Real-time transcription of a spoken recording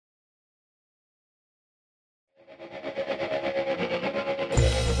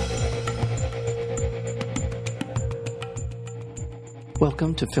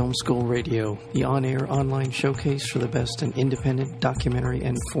Welcome to Film School Radio, the on-air online showcase for the best in independent documentary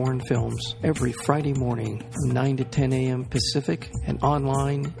and foreign films, every Friday morning from 9 to 10 a.m. Pacific and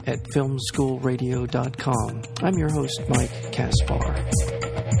online at filmschoolradio.com. I'm your host, Mike Kaspar.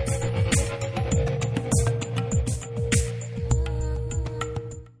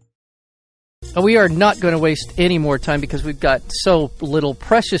 We are not going to waste any more time because we've got so little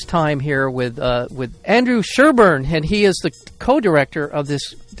precious time here with Andrew Sherburne, and he is the co-director of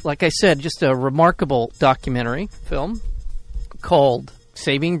this, like I said, just a remarkable documentary film called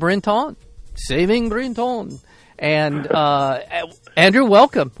Saving Brenton. Saving Brenton. And Andrew,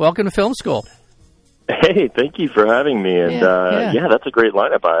 welcome. Welcome to Film School. Hey, thank you for having me. And yeah, that's a great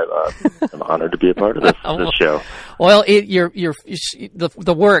lineup. I'm honored to be a part of this show. Well,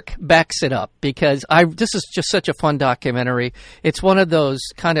 the work backs it up because this is just such a fun documentary. It's one of those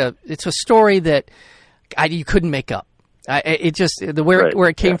it's a story that you couldn't make up. Where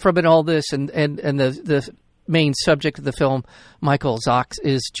it came from and all this and the main subject of the film, Michael Zox,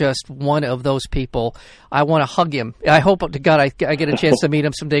 is just one of those people. I want to hug him. I hope to God I get a chance to meet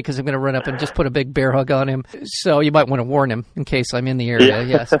him someday because I'm going to run up and just put a big bear hug on him. So you might want to warn him in case I'm in the area.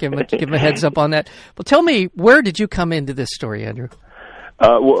 Yeah. Yes, give him a heads up on that. Well, tell me, where did you come into this story, Andrew?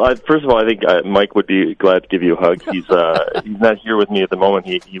 First of all, I think Mike would be glad to give you a hug. He's not here with me at the moment.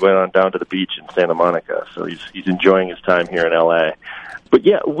 He went on down to the beach in Santa Monica, so he's enjoying his time here in L.A. But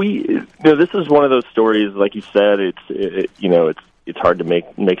yeah, this is one of those stories, like you said. It's hard to make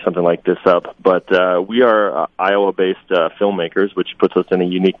something like this up. But we are Iowa-based filmmakers, which puts us in a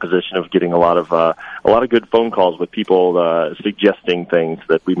unique position of getting a lot of good phone calls with people suggesting things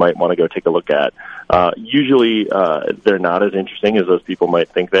that we might want to go take a look at. Usually, they're not as interesting as those people might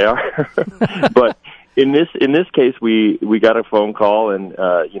think they are. But in this case, we got a phone call, and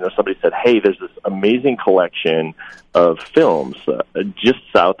somebody said, "Hey, there's this amazing collection of films just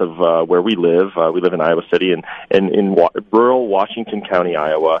south of where we live. We live in Iowa City, and in rural Washington County,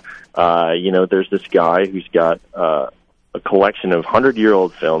 Iowa. There's this guy who's got a collection of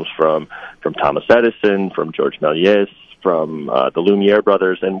 100-year-old films from Thomas Edison, from George Méliès, from the Lumiere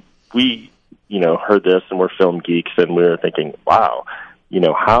brothers, and we heard this, and we're film geeks, and we were thinking, wow."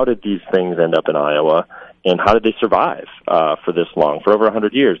 How did these things end up in Iowa, and how did they survive for this long, for over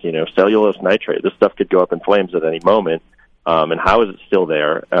 100 years? Cellulose nitrate, this stuff could go up in flames at any moment, and how is it still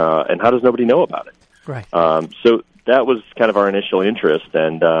there, and how does nobody know about it? Right. So that was kind of our initial interest,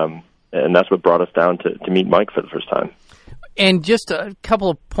 and that's what brought us down to meet Mike for the first time. And just a couple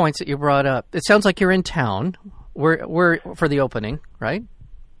of points that you brought up. It sounds like you're in town. We're for the opening, right?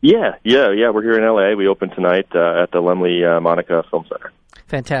 Yeah. We're here in L.A. We open tonight at the Laemmle Monica Film Center.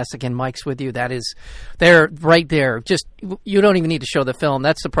 Fantastic, and Mike's with you. That is, they're right there. Just you don't even need to show the film.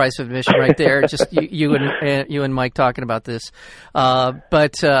 That's the price of admission right there. Just you and Mike talking about this.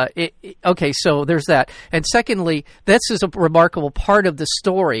 Okay, so there's that. And secondly, this is a remarkable part of the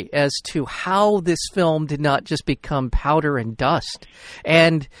story as to how this film did not just become powder and dust.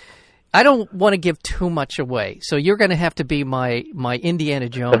 And I don't want to give too much away, so you're going to have to be my Indiana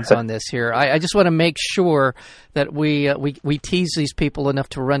Jones on this here. I just want to make sure that we tease these people enough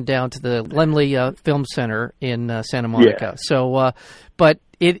to run down to the Laemmle Film Center in Santa Monica. Yeah. So,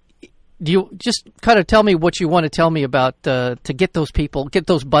 do you just kind of tell me what you want to tell me about to get those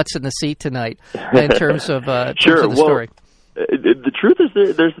butts in the seat tonight in terms of the story? The truth is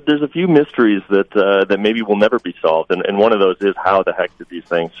there's a few mysteries that maybe will never be solved, and one of those is how the heck did these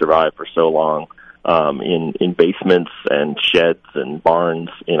things survive for so long in basements and sheds and barns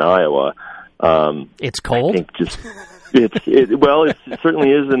in Iowa. It's cold? I think it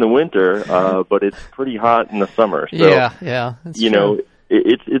certainly is in the winter, but it's pretty hot in the summer. So, yeah.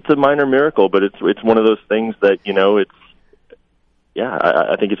 It's a minor miracle, but it's one of those things that it's. Yeah,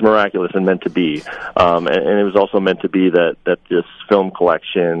 I think it's miraculous and meant to be. And it was also meant to be that this film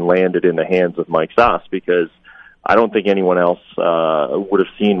collection landed in the hands of Mike Zoss, because I don't think anyone else would have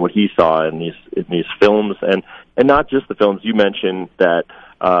seen what he saw in these films, and not just the films. You mentioned that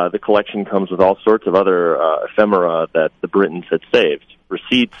the collection comes with all sorts of other ephemera that the Britons had saved,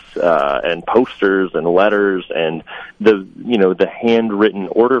 receipts and posters and letters, and the handwritten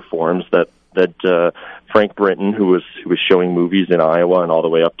order forms that Frank Britton, who was showing movies in Iowa and all the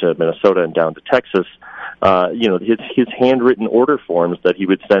way up to Minnesota and down to Texas, his handwritten order forms that he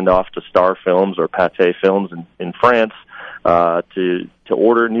would send off to Star Films or Pathé Films in France to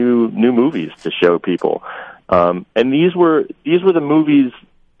order new movies to show people. And these were the movies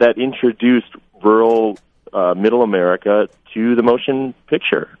that introduced rural Middle America to the motion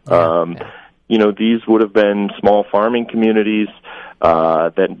picture. these would have been small farming communities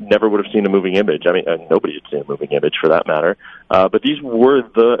that never would have seen a moving image. I mean, nobody had seen a moving image for that matter. But these were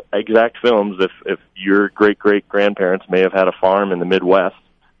the exact films. If your great-great-grandparents may have had a farm in the Midwest,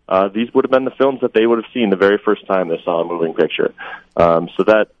 these would have been the films that they would have seen the very first time they saw a moving picture. So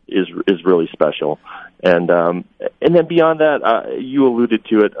that is really special. And then beyond that, you alluded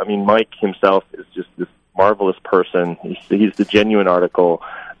to it. I mean, Mike himself is just this marvelous person. He's the genuine article.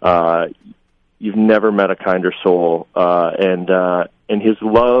 You've never met a kinder soul. And his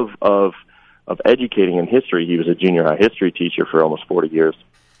love of educating in history. He was a junior high history teacher for almost 40 years.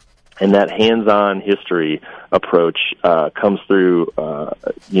 And that hands-on history approach comes through,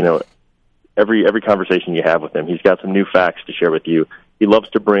 every conversation you have with him. He's got some new facts to share with you. He loves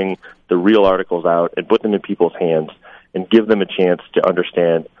to bring the real articles out and put them in people's hands and give them a chance to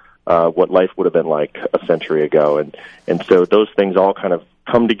understand what life would have been like a century ago. And so those things all kind of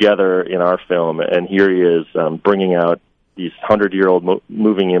come together in our film, and here he is bringing out these 100-year-old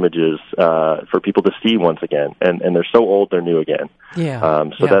moving images for people to see once again, and they're so old they're new again. Yeah.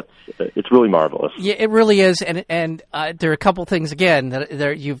 It's really marvelous. Yeah, it really is, and there are a couple things again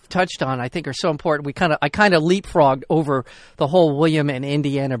that you've touched on. I think are so important. I kind of leapfrogged over the whole William and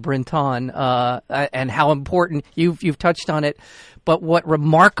Indiana Brinton and how important you've touched on it. But what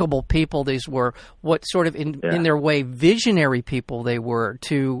remarkable people these were! What sort of in their way visionary people they were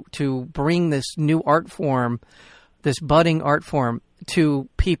to bring this new art form, this budding art form, to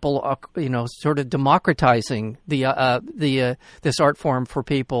people, sort of democratizing this art form for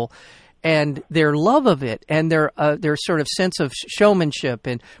people, and their love of it, and their sort of sense of showmanship,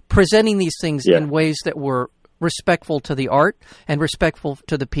 and presenting these things in ways that were respectful to the art and respectful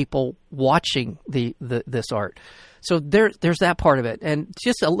to the people watching this art. So there's that part of it, and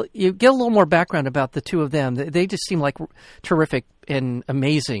just you get a little more background about the two of them. They just seem like terrific and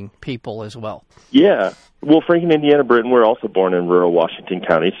amazing people as well. Yeah. Well, Frank and Indiana Brinton were also born in rural Washington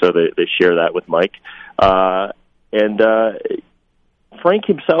County, so they share that with Mike. And Frank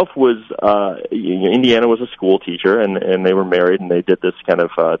himself was, Indiana was a school teacher, and they were married, and they did this kind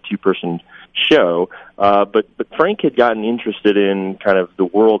of two-person show. But Frank had gotten interested in kind of the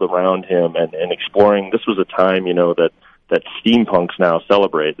world around him and exploring. This was a time, that steampunks now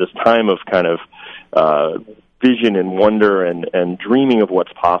celebrate, this time of kind of vision and wonder and dreaming of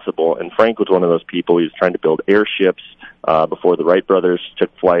what's possible. And Frank was one of those people. He was trying to build airships before the Wright brothers took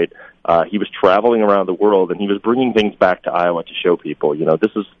flight. He was traveling around the world, and he was bringing things back to Iowa to show people,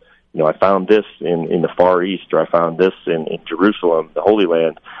 this is, I found this in the Far East, or I found this in Jerusalem, the Holy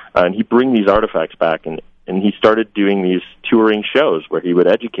Land. And he'd bring these artifacts back, and he started doing these touring shows where he would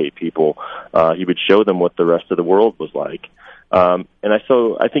educate people. He would show them what the rest of the world was like. And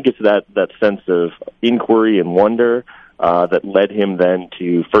I think it's that sense of inquiry and wonder that led him then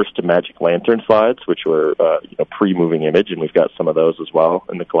to Magic Lantern slides, which were pre-moving image, and we've got some of those as well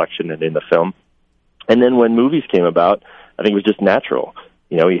in the collection and in the film. And then when movies came about, I think it was just natural.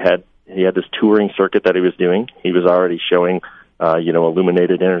 He had this touring circuit that he was doing. He was already showing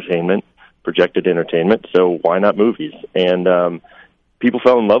illuminated entertainment, projected entertainment. So why not movies? And people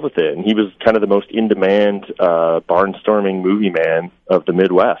fell in love with it, and he was kind of the most in-demand barnstorming movie man of the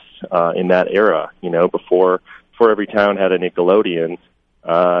Midwest in that era. Before every town had a Nickelodeon,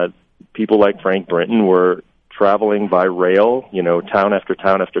 people like Frank Brinton were traveling by rail, town after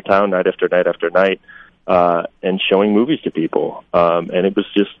town after town, night after night after night, and showing movies to people. And it was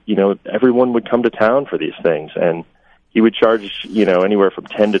just, everyone would come to town for these things, and he would charge, anywhere from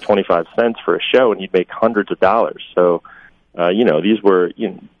 10 to 25 cents for a show, and he'd make hundreds of dollars. So, these were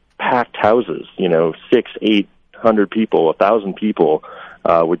packed houses, 600-800 people, 1,000 people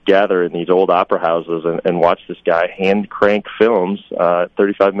would gather in these old opera houses and watch this guy hand crank films,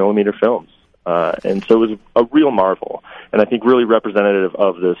 35 millimeter films. And so it was a real marvel, and I think really representative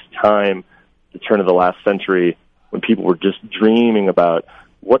of this time, the turn of the last century, when people were just dreaming about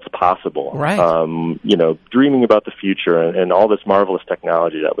what's possible, right? Dreaming about the future and all this marvelous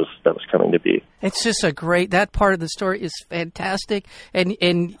technology that was coming to be. It's just that part of the story is fantastic, and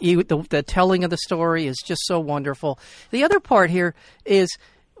the telling of the story is just so wonderful. The other part here is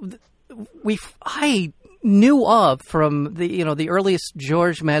I knew of from the earliest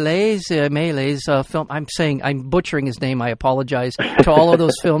Georges Méliès film. I'm butchering his name. I apologize to all of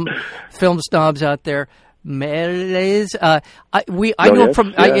those film snobs out there. Méliès. I knew him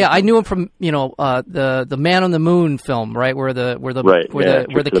from I knew him from the Man on the Moon film, right, where the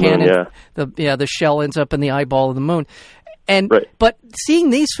cannon the shell ends up in the eyeball of the moon. But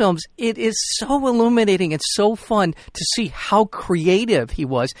seeing these films, it is so illuminating and so fun to see how creative he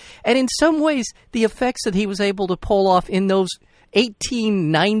was, and in some ways the effects that he was able to pull off in those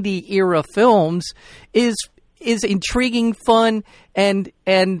 1890 era films is intriguing, fun, and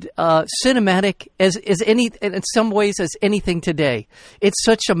cinematic as any, in some ways, as anything today. It's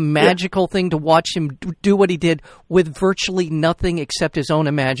such a magical thing to watch him do what he did with virtually nothing except his own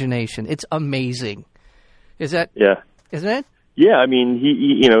imagination. It's amazing. Isn't it? Yeah, I mean,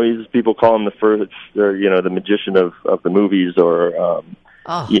 he he's, people call him the first, or the magician of the movies, or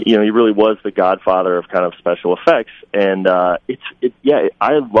he really was the godfather of kind of special effects. And I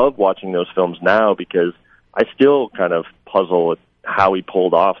love watching those films now because I still kind of puzzle at how he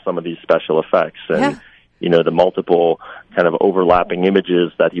pulled off some of these special effects and, the multiple kind of overlapping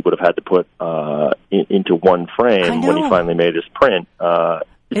images that he would have had to put into one frame when he finally made his print.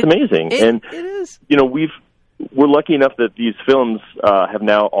 It's amazing. It is. We're lucky enough that these films have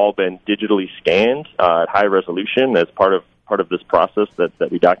now all been digitally scanned at high resolution as part of this process that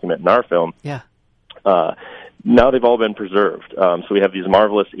we document in our film. Yeah. Now they've all been preserved. So we have these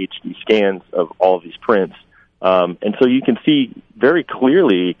marvelous HD scans of all of these prints. And so you can see very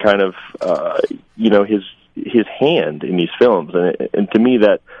clearly kind of, his hand in these films. And to me,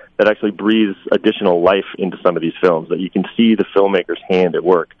 that actually breathes additional life into some of these films, that you can see the filmmaker's hand at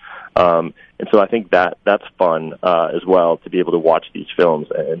work. And so I think that's fun as well, to be able to watch these films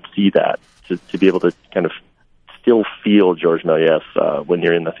and see that, to be able to kind of still feel Georges Méliès when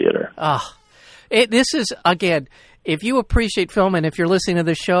you're in the theater. This is, again, if you appreciate film and if you're listening to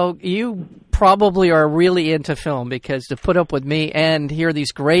the show, you probably are really into film, because to put up with me and hear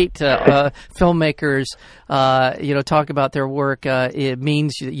these great filmmakers, talk about their work, it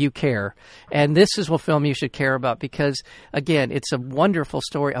means that you care. And this is what film you should care about, because, again, it's a wonderful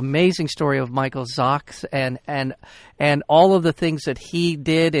story, amazing story of Michael Sachs and all of the things that he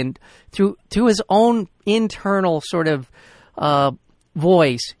did, and through his own internal sort of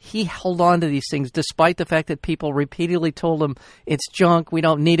voice, he held on to these things despite the fact that people repeatedly told him it's junk, we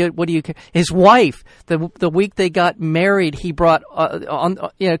don't need it, what do you care? His wife, the week they got married, he brought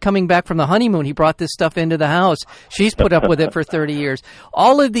coming back from the honeymoon, he brought this stuff into the house. She's put up with it for 30 years.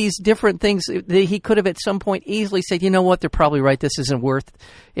 All of these different things that he could have at some point easily said, you know what, they're probably right, this isn't worth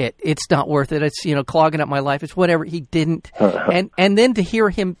it, it's not worth it, it's clogging up my life, it's whatever. He didn't. And then to hear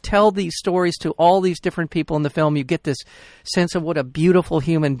him tell these stories to all these different people in the film, you get this sense of what a beautiful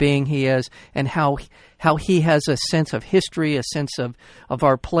human being he is, and how he has a sense of history, a sense of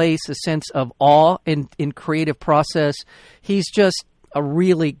our place, a sense of awe in creative process. He's just a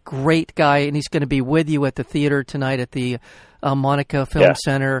really great guy, and he's going to be with you at the theater tonight at the Monica Film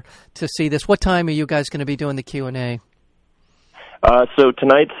Center to see this. What time are you guys going to be doing the Q&A? So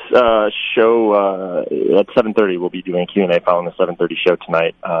tonight's show at 7:30, we'll be doing a Q&A following the 7:30 show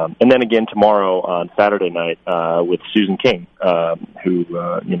tonight, and then again tomorrow on Saturday night with Susan King, who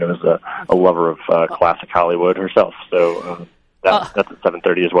is a lover of classic Hollywood herself. So that's at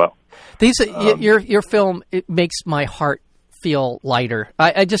 7:30 as well. Your film, it makes my heart feel lighter.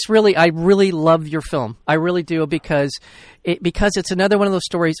 I really love your film. I really do, because it's another one of those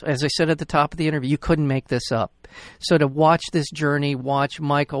stories, as I said at the top of the interview, you couldn't make this up. So to watch this journey, watch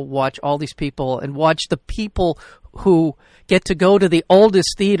Michael, watch all these people, and watch the people who get to go to the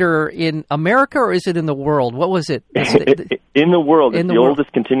oldest theater in America, or is it in the world? What was it? In the world. It's the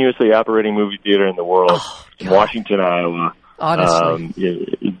oldest continuously operating movie theater in the world, in Washington, Iowa.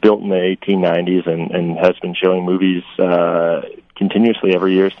 Honestly. Built in the 1890s and has been showing movies continuously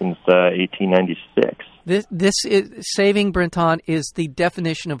every year since 1896. This is, Saving Brenton is the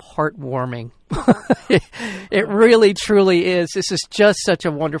definition of heartwarming. It really, truly is. This is just such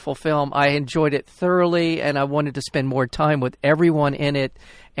a wonderful film. I enjoyed it thoroughly, and I wanted to spend more time with everyone in it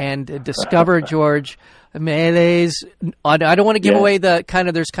and discover Georges Méliès. I don't want to give away there's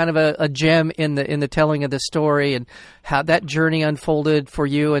kind of a gem in the telling of the story, and how that journey unfolded for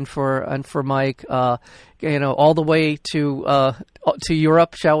you and for Mike, all the way to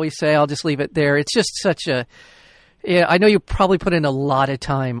Europe, shall we say. I'll just leave it there. It's just such a, I know you probably put in a lot of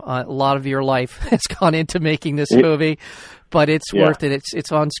time, a lot of your life has gone into making this movie, but it's worth it.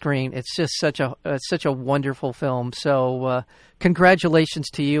 It's on screen. It's just such a wonderful film. So congratulations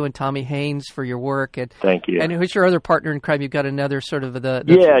to you and Tommy Haynes for your work. And thank you. And who's your other partner in crime? You've got another sort of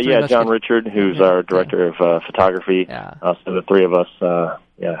the John Richard, who's our director of photography. Yeah. So the three of us,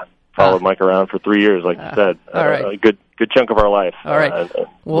 followed Mike around for 3 years, like you said. All right. A good chunk of our life. All right.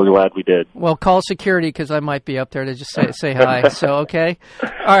 We're glad we did. Well, call security, because I might be up there to just say hi. So, okay.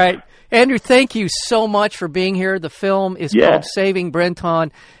 All right. Andrew, thank you so much for being here. The film is called Saving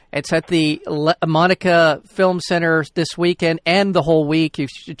Brenton. It's at the Monica Film Center this weekend and the whole week. You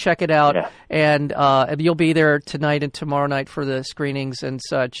should check it out. Yeah. And you'll be there tonight and tomorrow night for the screenings and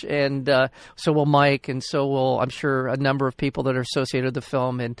such. And so will Mike, and so will, I'm sure, a number of people that are associated with the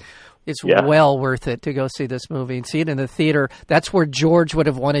film. And it's well worth it to go see this movie and see it in the theater. That's where George would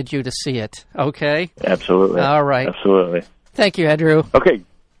have wanted you to see it. Okay? Absolutely. All right. Absolutely. Thank you, Andrew. Okay.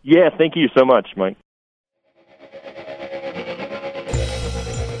 Yeah, thank you so much, Mike.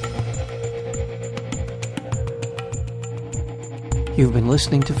 You've been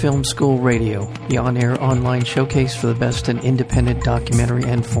listening to Film School Radio, the on-air online showcase for the best in independent documentary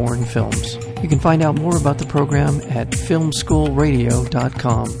and foreign films. You can find out more about the program at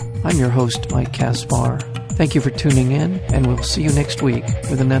filmschoolradio.com. I'm your host, Mike Kaspar. Thank you for tuning in, and we'll see you next week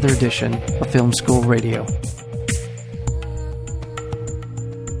with another edition of Film School Radio.